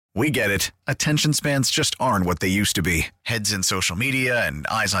We get it. Attention spans just aren't what they used to be. Heads in social media and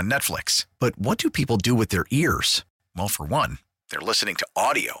eyes on Netflix. But what do people do with their ears? Well, for one, they're listening to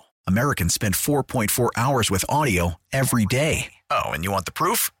audio. Americans spend 4.4 hours with audio every day. Oh, and you want the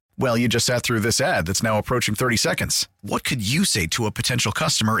proof? Well, you just sat through this ad that's now approaching 30 seconds. What could you say to a potential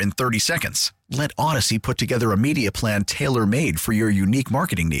customer in 30 seconds? Let Odyssey put together a media plan tailor-made for your unique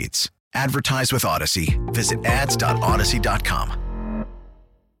marketing needs. Advertise with Odyssey. Visit ads.odyssey.com.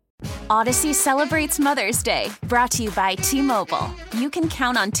 Odyssey celebrates Mother's Day, brought to you by T-Mobile. You can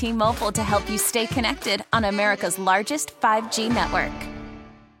count on T-Mobile to help you stay connected on America's largest 5G network.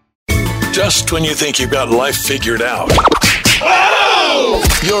 Just when you think you've got life figured out.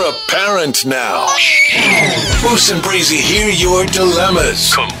 You're a parent now. Bruce and Breezy hear your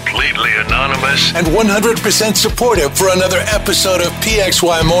dilemmas. Completely anonymous. And 100% supportive for another episode of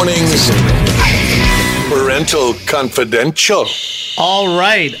PXY Mornings Parental Confidential. All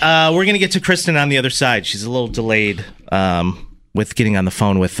right. We're going to get to Kristen on the other side. She's a little delayed with getting on the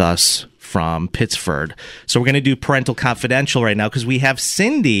phone with us from Pittsford. So we're going to do Parental Confidential right now because we have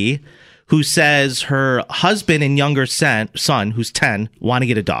Cindy, who says her husband and younger son, who's 10, want to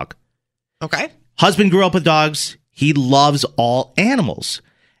get a dog. Okay. Husband grew up with dogs. He loves all animals.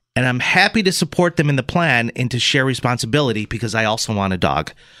 And I'm happy to support them in the plan and to share responsibility because I also want a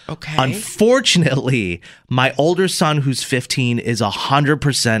dog. Okay. Unfortunately, my older son, who's 15, is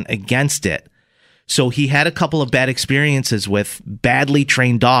 100% against it. So he had a couple of bad experiences with badly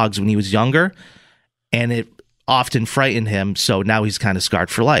trained dogs when he was younger, and it often frightened him. So now he's kind of scarred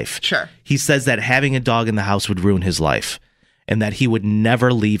for life. Sure. He says that having a dog in the house would ruin his life and that he would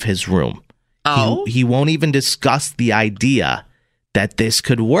never leave his room. Oh? He won't even discuss the idea that this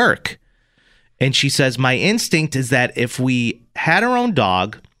could work. And she says, my instinct is that if we had our own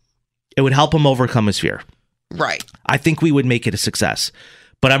dog, it would help him overcome his fear. Right. I think we would make it a success.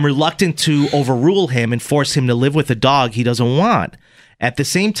 But I'm reluctant to overrule him and force him to live with a dog he doesn't want. At the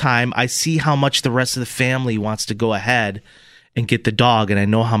same time, I see how much the rest of the family wants to go ahead and get the dog, and I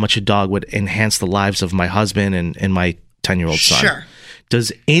know how much a dog would enhance the lives of my husband and my 10-year-old son. Sure.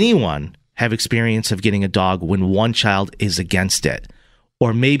 Does anyone have experience of getting a dog when one child is against it?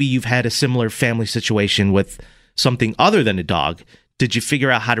 Or maybe you've had a similar family situation with something other than a dog. Did you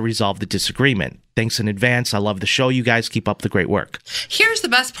figure out how to resolve the disagreement? Thanks in advance. I love the show. You guys keep up the great work. Here's the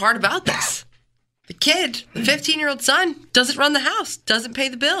best part about this. The kid, the 15-year-old son, doesn't run the house, doesn't pay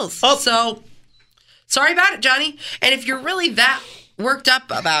the bills. Oh. So, sorry about it, Johnny. And if you're really that worked up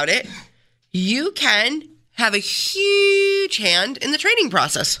about it, you can have a huge hand in the training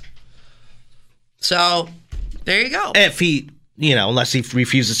process. So, there you go. If he, unless he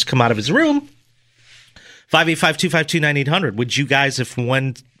refuses to come out of his room. 585-252-9800. Would you guys, if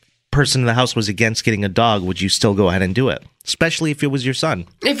one person in the house was against getting a dog, would you still go ahead and do it? Especially if it was your son.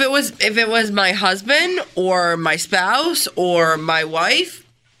 If it was my husband or my spouse or my wife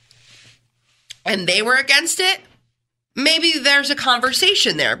and they were against it, maybe there's a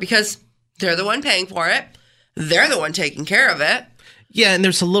conversation there because they're the one paying for it. They're the one taking care of it. Yeah, and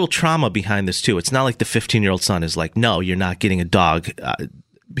there's a little trauma behind this, too. It's not like the 15-year-old son is like, no, you're not getting a dog.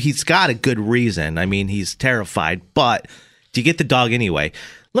 He's got a good reason. I mean, he's terrified, but do you get the dog anyway?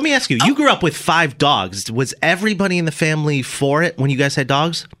 Let me ask you, you grew up with 5 dogs. Was everybody in the family for it when you guys had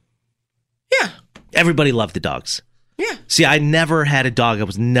dogs? Yeah. Everybody loved the dogs. Yeah. See, I never had a dog. I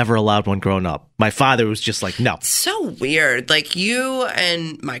was never allowed one growing up. My father was just like, no. So weird. Like you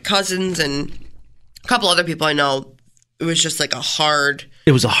and my cousins and a couple other people I know, it was just like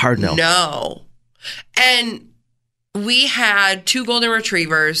It was a hard no. No. And we had 2 golden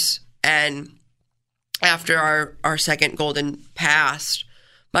retrievers, and after our second golden passed,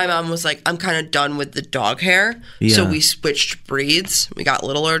 my mom was like, I'm kind of done with the dog hair. Yeah. So we switched breeds. We got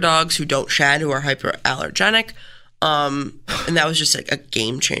littler dogs who don't shed, who are hyperallergenic. And that was just like a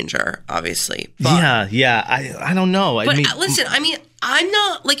game changer, obviously. But, yeah. I don't know. Listen, I'm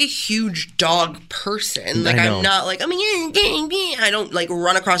not like a huge dog person. Like I'm not like, I don't like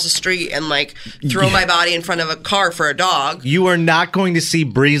run across the street and like throw my body in front of a car for a dog. You are not going to see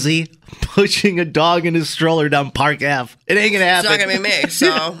Breezy pushing a dog in his stroller down Park Ave. It ain't going to happen. It's not going to be me,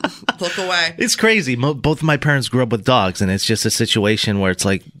 so look away. It's crazy. Both of my parents grew up with dogs, and it's just a situation where it's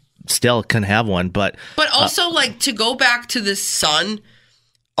like, still can have one, but also like to go back to the son.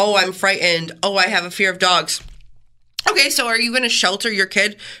 Oh, I'm frightened. Oh, I have a fear of dogs. Okay, so are you going to shelter your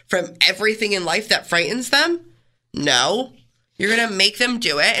kid from everything in life that frightens them? No. You're going to make them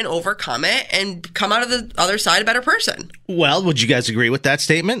do it and overcome it and come out of the other side a better person. Well, would you guys agree with that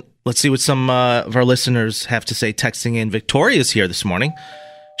statement? Let's see what some of our listeners have to say. Texting in, Victoria's here this morning.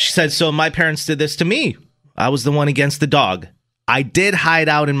 She said, so my parents did this to me. I was the one against the dog. I did hide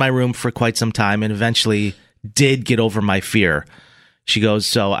out in my room for quite some time and eventually did get over my fear. She goes,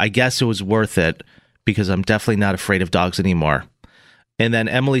 so I guess it was worth it because I'm definitely not afraid of dogs anymore. And then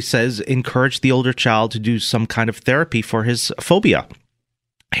Emily says, encourage the older child to do some kind of therapy for his phobia.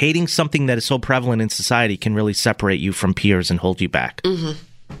 Hating something that is so prevalent in society can really separate you from peers and hold you back.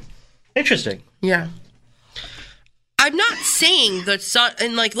 Mm-hmm. Interesting. Yeah. I'm not saying the son,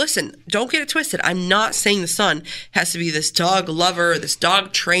 and like, listen, don't get it twisted. I'm not saying the son has to be this dog lover, or this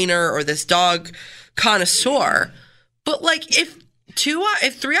dog trainer, or this dog connoisseur. But like, if 3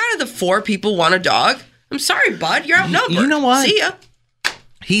 out of the 4 people want a dog, I'm sorry, bud, you're outnumbered. You know what? See ya.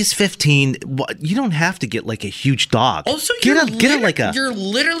 He's 15. You don't have to get like a huge dog. Also, you're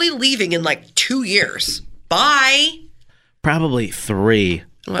literally leaving in like 2 years. Bye. Probably 3.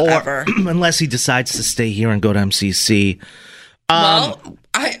 Whatever. Or, unless he decides to stay here and go to MCC. Well,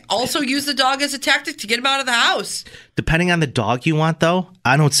 I also use the dog as a tactic to get him out of the house. Depending on the dog you want, though,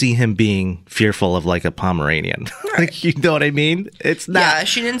 I don't see him being fearful of like a Pomeranian. Right. Like, you know what I mean? It's not. Yeah,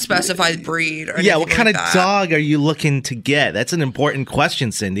 she didn't specify the breed or anything. Yeah, what kind like of that. dog are you looking to get? That's an important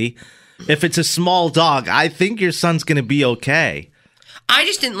question, Cindy. If it's a small dog, I think your son's going to be okay. I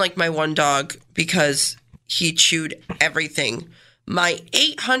just didn't like my one dog because he chewed everything. My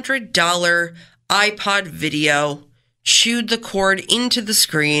 $800 iPod video chewed the cord into the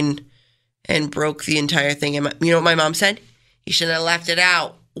screen and broke the entire thing. And you know what my mom said? You shouldn't have left it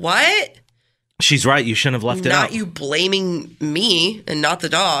out. What? She's right. You shouldn't have left it out. Not you blaming me and not the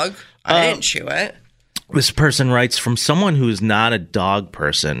dog. I didn't chew it. This person writes, from someone who is not a dog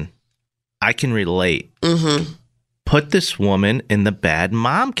person, I can relate. Mm-hmm. Put this woman in the bad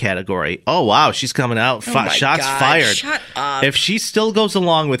mom category. Oh, wow. She's coming out. Shots fired. Shut up. If she still goes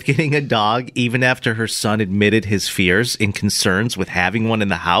along with getting a dog, even after her son admitted his fears and concerns with having one in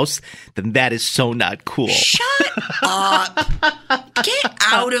the house, then that is so not cool. Shut up. Get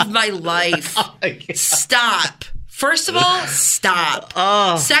out of my life. Stop. First of all,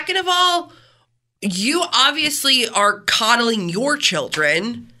 stop. Second of all, you obviously are coddling your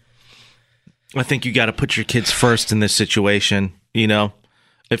children. I think you got to put your kids first in this situation. You know,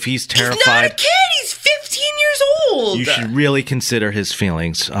 if he's terrified. He's not a kid. He's 15 years old. You should really consider his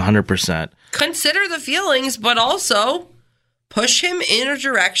feelings 100%. Consider the feelings, but also push him in a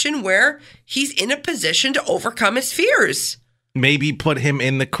direction where he's in a position to overcome his fears. Maybe put him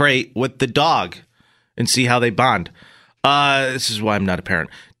in the crate with the dog and see how they bond. This is why I'm not a parent.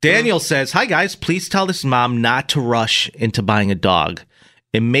 Daniel says, hi, guys. Please tell this mom not to rush into buying a dog.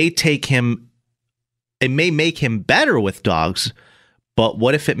 It may make him better with dogs, but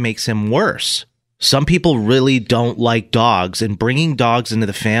what if it makes him worse? Some people really don't like dogs, and bringing dogs into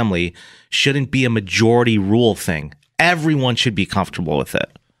the family shouldn't be a majority rule thing. Everyone should be comfortable with it.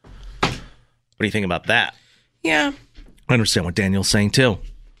 What do you think about that? Yeah. I understand what Daniel's saying, too.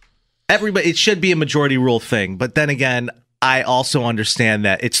 It should be a majority rule thing, but then again, I also understand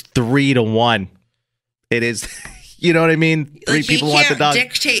that it's 3-1. It is... You know what I mean? 3 people want the dog.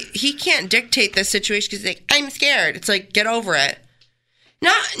 He can't dictate the situation because he's like, I'm scared. It's like, get over it.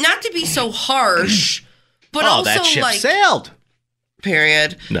 Not to be so harsh, but also that ship like sailed.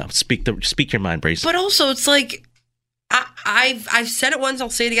 Period. No, speak your mind, Brace. But also, it's like I've said it once. I'll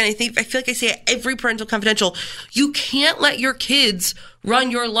say it again. I feel like I say it every Parental Confidential. You can't let your kids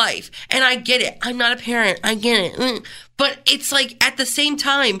run your life. And I get it. I'm not a parent. I get it. But it's like at the same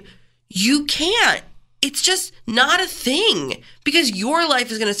time, you can't. It's just not a thing because your life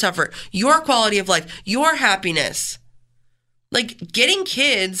is going to suffer. Your quality of life, your happiness. Like getting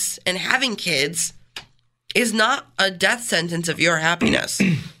kids and having kids is not a death sentence of your happiness.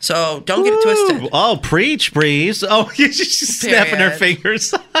 So don't get it twisted. Oh, preach, Breeze. Oh, she's snapping her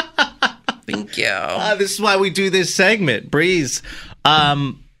fingers. Thank you. This is why we do this segment, Breeze.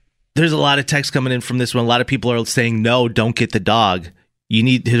 There's a lot of text coming in from this one. A lot of people are saying, no, don't get the dog.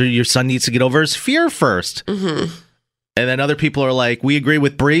 Your son needs to get over his fear first. Mm-hmm. And then other people are like, we agree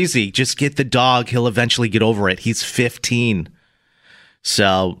with Breezy. Just get the dog. He'll eventually get over it. He's 15.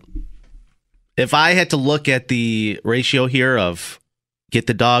 So if I had to look at the ratio here of get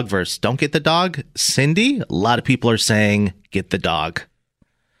the dog versus don't get the dog, Cindy, a lot of people are saying get the dog.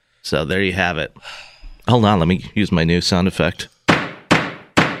 So there you have it. Hold on. Let me use my new sound effect.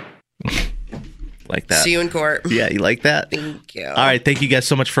 Like that. See you in court. Yeah, you like that? Thank you. All right, thank you guys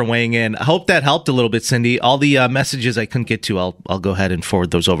so much for weighing in. I hope that helped a little bit, Cindy. All the messages I couldn't get to, I'll go ahead and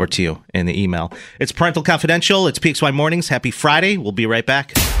forward those over to you in the email. It's Parental Confidential. It's PXY Mornings. Happy Friday. We'll be right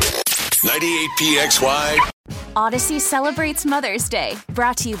back. 98 PXY. Odyssey celebrates Mother's Day,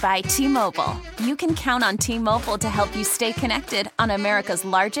 brought to you by T-Mobile. You can count on T-Mobile to help you stay connected on America's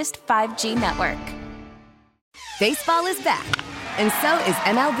largest 5G network. Baseball is back, And so is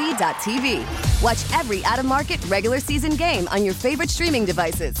MLB.tv. Watch every out-of-market, regular season game on your favorite streaming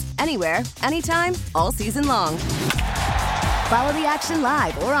devices. Anywhere, anytime, all season long. Follow the action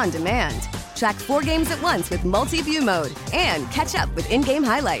live or on demand. Track 4 games at once with multi-view mode. And catch up with in-game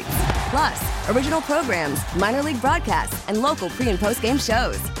highlights. Plus, original programs, minor league broadcasts, and local pre- and post-game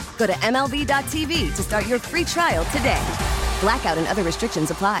shows. Go to MLB.tv to start your free trial today. Blackout and other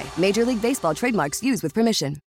restrictions apply. Major League Baseball trademarks used with permission.